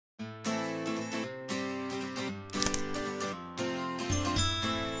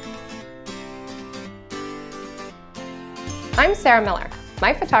I'm Sarah Miller.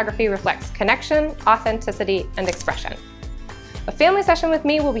 My photography reflects connection, authenticity, and expression. A family session with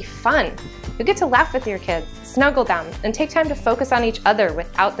me will be fun. You'll get to laugh with your kids, snuggle down, and take time to focus on each other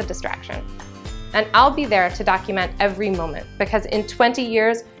without the distraction. And I'll be there to document every moment, because in 20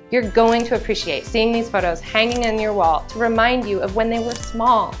 years, you're going to appreciate seeing these photos hanging on your wall to remind you of when they were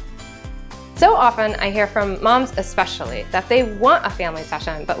small. So often I hear from moms especially that they want a family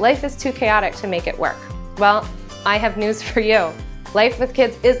session, but life is too chaotic to make it work. Well, I have news for you. Life with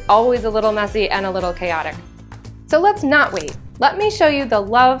kids is always a little messy and a little chaotic. So let's not wait. Let me show you the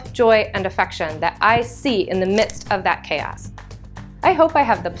love, joy, and affection that I see in the midst of that chaos. I hope I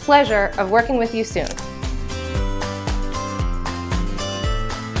have the pleasure of working with you soon.